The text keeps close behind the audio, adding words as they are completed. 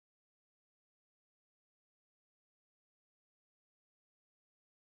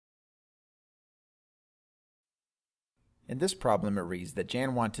In this problem it reads that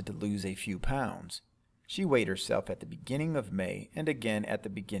Jan wanted to lose a few pounds. She weighed herself at the beginning of May and again at the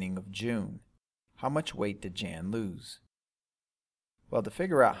beginning of June. How much weight did Jan lose? Well, to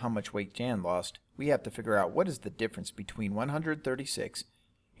figure out how much weight Jan lost, we have to figure out what is the difference between 136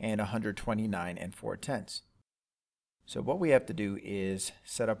 and 129 and 4/10. So what we have to do is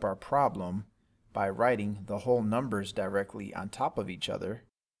set up our problem by writing the whole numbers directly on top of each other.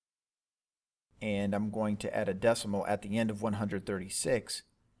 And I'm going to add a decimal at the end of 136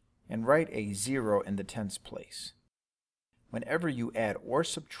 and write a 0 in the tens place. Whenever you add or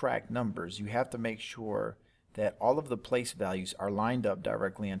subtract numbers, you have to make sure that all of the place values are lined up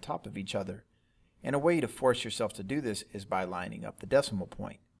directly on top of each other. And a way to force yourself to do this is by lining up the decimal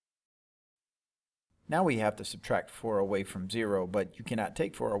point. Now we have to subtract 4 away from 0, but you cannot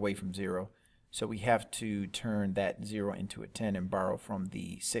take 4 away from 0, so we have to turn that 0 into a 10 and borrow from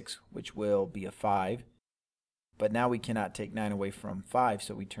the 6, which will be a 5. But now we cannot take 9 away from 5,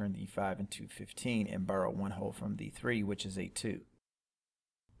 so we turn the 5 into 15 and borrow 1 whole from the 3, which is a 2.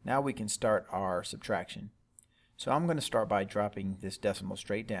 Now we can start our subtraction. So I'm going to start by dropping this decimal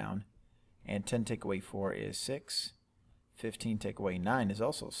straight down, and 10 take away 4 is 6, 15 take away 9 is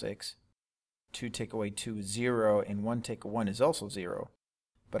also 6, 2 take away 2 is 0, and 1 take away 1 is also 0.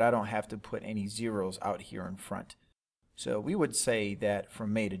 But I don't have to put any zeros out here in front. So we would say that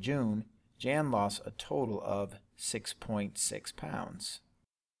from May to June, Jan lost a total of 6.6 pounds.